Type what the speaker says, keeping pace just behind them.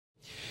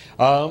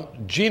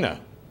Gina,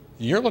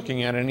 you're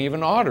looking at an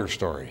even odder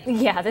story.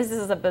 Yeah, this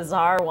is a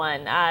bizarre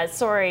one.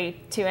 Sorry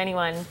to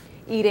anyone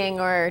eating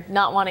or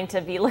not wanting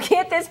to be looking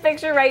at this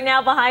picture right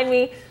now behind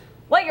me.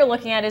 What you're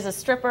looking at is a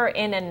stripper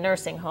in a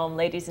nursing home,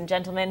 ladies and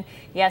gentlemen.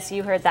 Yes,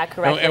 you heard that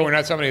correctly. And we're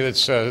not somebody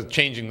that's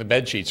changing the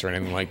bed sheets or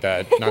anything like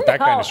that. Not that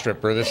kind of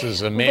stripper. This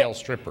is a male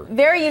stripper.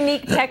 Very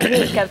unique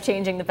technique of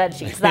changing the bed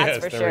sheets, that's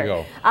yes, for there sure. We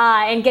go.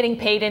 And getting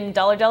paid in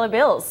dollar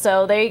bills.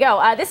 So there you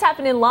go. This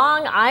happened in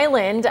Long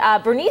Island.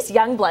 Bernice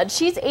Youngblood,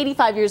 she's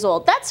 85 years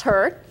old. That's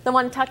her, the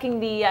one tucking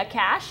the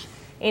cash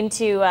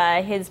into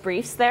his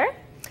briefs there.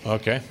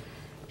 Okay.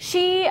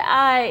 She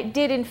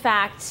did, in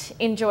fact,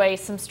 enjoy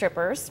some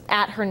strippers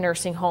at her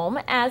nursing home,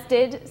 as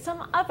did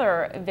some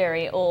other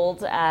very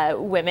old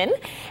women.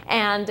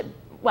 And,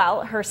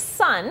 well, her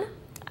son,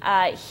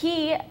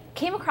 he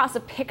came across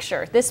a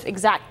picture, this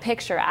exact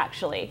picture,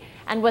 actually,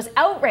 and was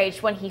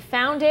outraged when he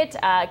found it,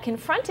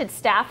 confronted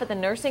staff at the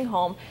nursing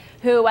home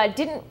who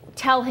didn't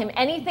tell him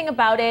anything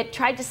about it,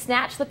 tried to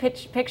snatch the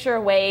picture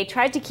away,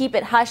 tried to keep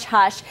it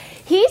hush-hush.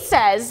 He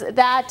says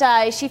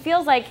that she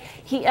feels like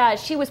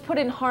she was put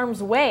in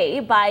harm's way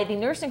by the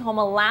nursing home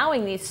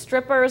allowing these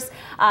strippers.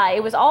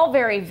 It was all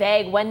very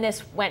vague when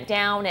this went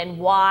down and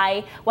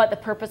why, what the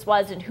purpose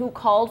was, and who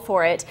called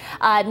for it.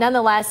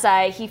 Nonetheless,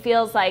 he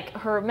feels like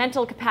her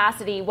mental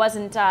capacity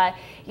wasn't,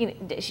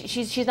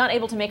 she's not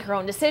able to make her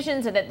own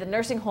decisions, and that the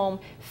nursing home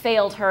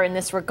failed her in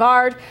this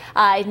regard.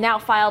 Now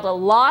filed a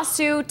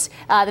lawsuit.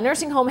 The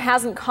nursing home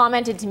hasn't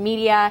commented to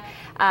media.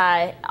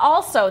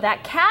 Also,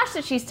 that cash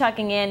that she's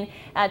tucking in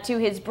to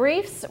his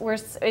briefs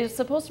is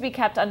supposed to be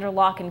kept under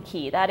lock and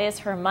key. That is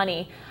her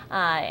money,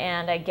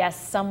 and I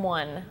guess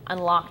someone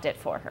unlocked it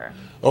for her.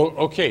 Oh,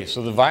 okay,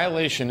 so the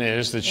violation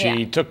is that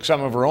she took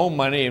some of her own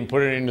money and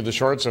put it into the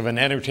shorts of an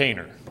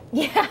entertainer.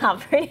 Yeah,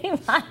 pretty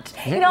much.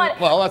 You know what?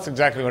 Well, that's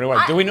exactly what it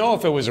was. Do we know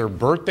if it was her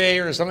birthday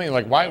or something?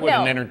 Like, why would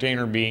an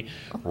entertainer be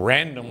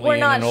randomly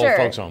in an old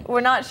folks' home?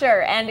 We're not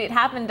sure. And it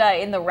happened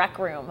in the rec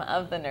room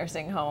of the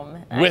nursing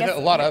home. With a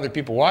lot of other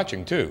people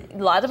watching, too. A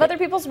lot of other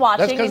people's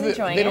watching and enjoying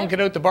because they don't get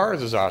out to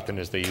bars as often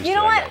as they used to, You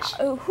know I what?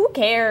 guess. Who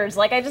cares?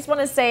 Like, I just want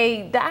to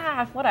say,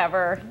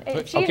 whatever.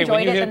 If she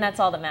enjoyed it, then that's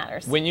all that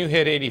matters. When you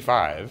hit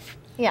 85...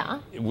 Yeah.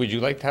 Would you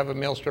like to have a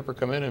male stripper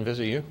come in and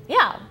visit you?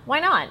 Yeah, why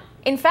not?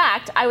 In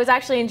fact, I was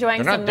actually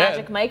enjoying some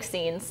Magic Mike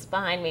scenes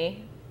behind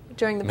me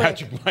during the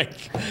break. Magic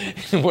Mike.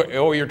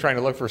 Oh, you're trying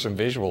to look for some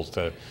visuals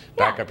to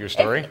back up your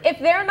story? If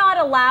they're not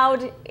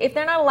allowed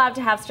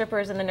to have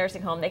strippers in the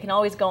nursing home, they can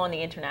always go on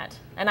the internet,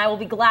 and I will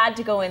be glad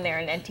to go in there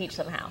and teach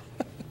them how.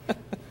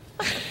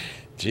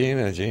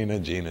 Gina.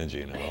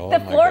 Oh, the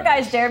floor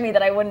guys dared me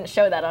that I wouldn't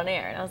show that on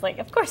air, and I was like,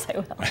 of course I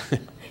will.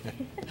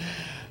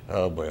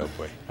 Oh boy.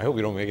 I hope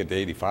we don't make it to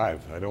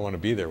 85. I don't want to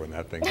be there when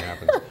that thing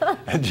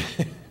happens.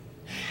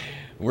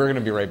 We're going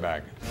to be right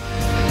back.